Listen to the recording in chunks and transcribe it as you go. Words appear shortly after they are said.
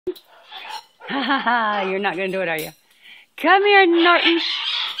Ha ha ha, you're not going to do it, are you? Come here, Norton.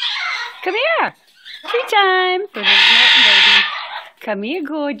 Come here. Treat time for the Norton baby. Come here,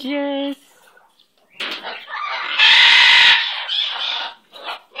 gorgeous.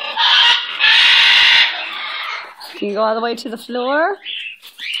 Can you go all the way to the floor?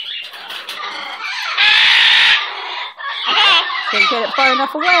 Can't get it far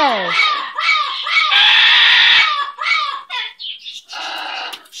enough away.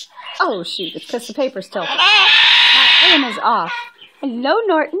 Oh, shoot, it's because the paper's tilted. My aim is off. Hello,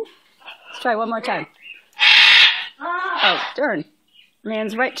 Norton. Let's try one more time. Oh, darn.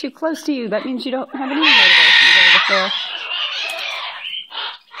 Man's right too close to you. That means you don't have any motivation to go to the floor.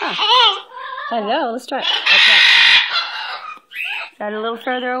 Huh. Hello, let's try it. Okay. Is that a little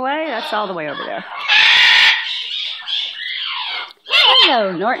further away? That's all the way over there.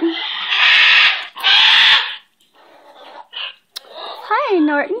 Hello, Norton. Hi,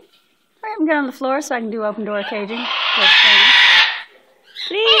 Norton. Hurry up and get on the floor so I can do open door caging.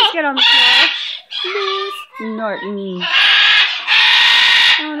 Please get on the floor. Please. Norton.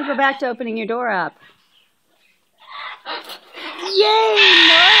 I want to go back to opening your door up. Yay,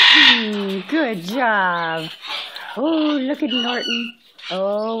 Norton! Good job. Oh, look at Norton.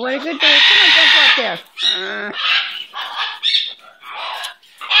 Oh, what a good day. Come on, jump up there.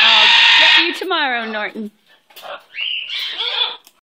 I'll get you tomorrow, Norton.